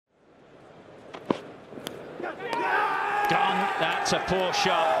gone. That's a poor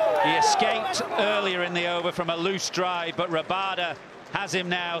shot. He escaped earlier in the over from a loose drive, but Rabada has him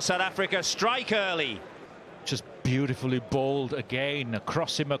now. South Africa strike early. Just beautifully bowled again.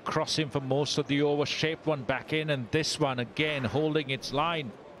 Across him for most of the over. Shaped one back in, and this one again holding its line.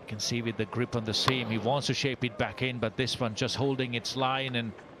 You can see with the grip on the seam, he wants to shape it back in, but this one just holding its line.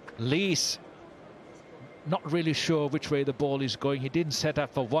 And Lee's not really sure which way the ball is going. He didn't set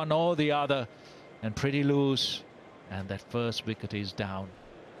up for one or the other, and pretty loose. And that first wicket is down.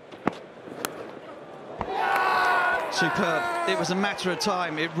 Superb. It was a matter of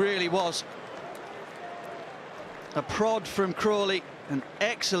time. It really was. A prod from Crawley, an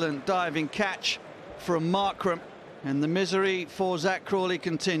excellent diving catch from Markram, and the misery for Zach Crawley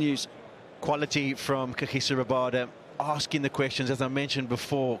continues. Quality from Kagiso Rabada, asking the questions, as I mentioned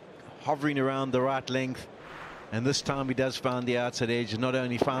before, hovering around the right length, and this time he does find the outside edge. Not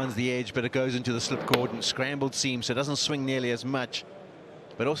only finds the edge, but it goes into the slip cordon, scrambled seam, so it doesn't swing nearly as much,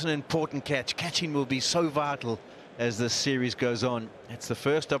 but also an important catch. Catching will be so vital as this series goes on. It's the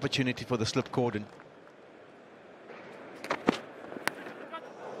first opportunity for the slip cordon.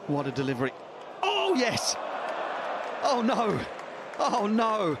 What a delivery. Oh, yes. Oh, no. Oh,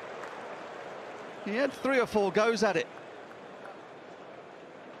 no. He had 3 or 4 goes at it.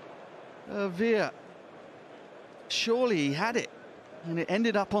 Veer. Surely he had it. And it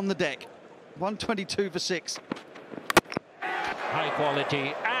ended up on the deck. 122 for 6. High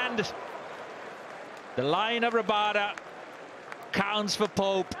quality. And the line of Rabada counts for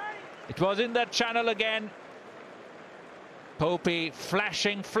Pope. It was in that channel again. Popey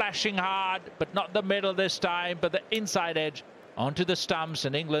flashing hard, but not the middle this time, but the inside edge onto the stumps,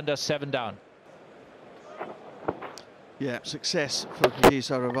 and England are 7 down. Yeah, success for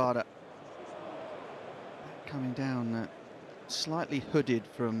Kagiso Rabada. Coming down slightly hooded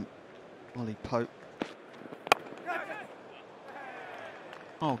from Ollie Pope.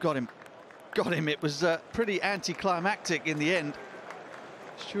 Oh, got him. Got him. It was pretty anticlimactic in the end.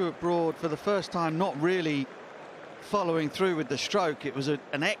 Stuart Broad, for the first time, not really following through with the stroke. It was an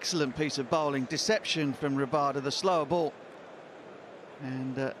excellent piece of bowling. Deception from Rabada, the slower ball.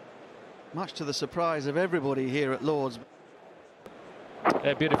 And much to the surprise of everybody here at Lord's.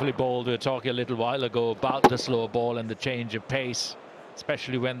 Beautifully bowled. We were talking a little while ago about the slow ball and the change of pace,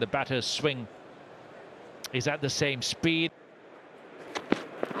 especially when the batter's swing is at the same speed.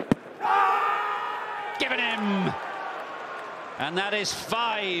 Given him! And that is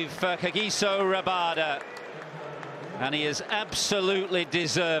 5 for Kagiso Rabada. And he has absolutely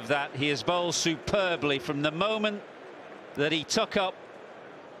deserved that. He has bowled superbly from the moment that he took up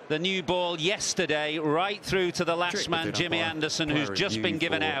the new ball yesterday right through to the last man, Jimmy Anderson, who's just been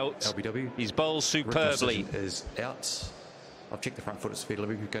given out. LBW. He's bowled superbly. Is out. I've checked the front foot at speed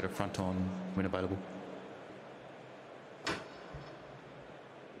delivery. Go to front on when available.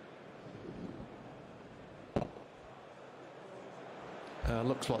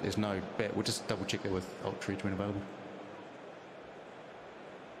 Looks like there's no bat. We'll just double check that with Ultra when available.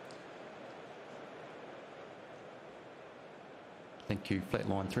 Thank you. Flat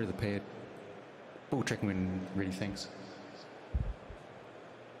line through the pad. Ball tracking when ready, thanks.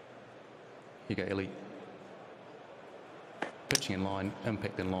 Here you go, Ellie. Pitching in line,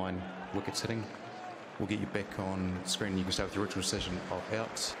 impact in line, wicket sitting. We'll get you back on screen. You can start with your original decision of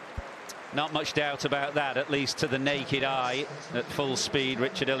outs. Not much doubt about that, at least to the naked eye. At full speed,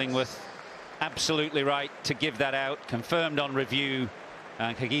 Richard Illingworth absolutely right to give that out. Confirmed on review.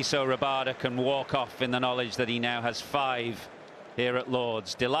 And Kagiso Rabada can walk off in the knowledge that he now has 5 here at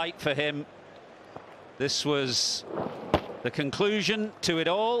Lord's. Delight for him. This was the conclusion to it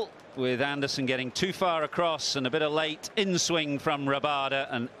all, with Anderson getting too far across and a bit of late in-swing from Rabada.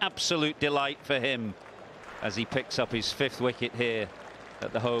 An absolute delight for him as he picks up his 5th wicket here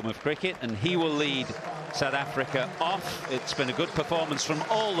at the home of cricket, and he will lead South Africa off. It's been a good performance from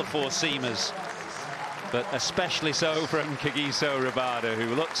all the 4 seamers, but especially so from Kagiso Rabada,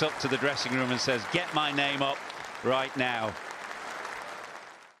 who looks up to the dressing room and says, "Get my name up right now."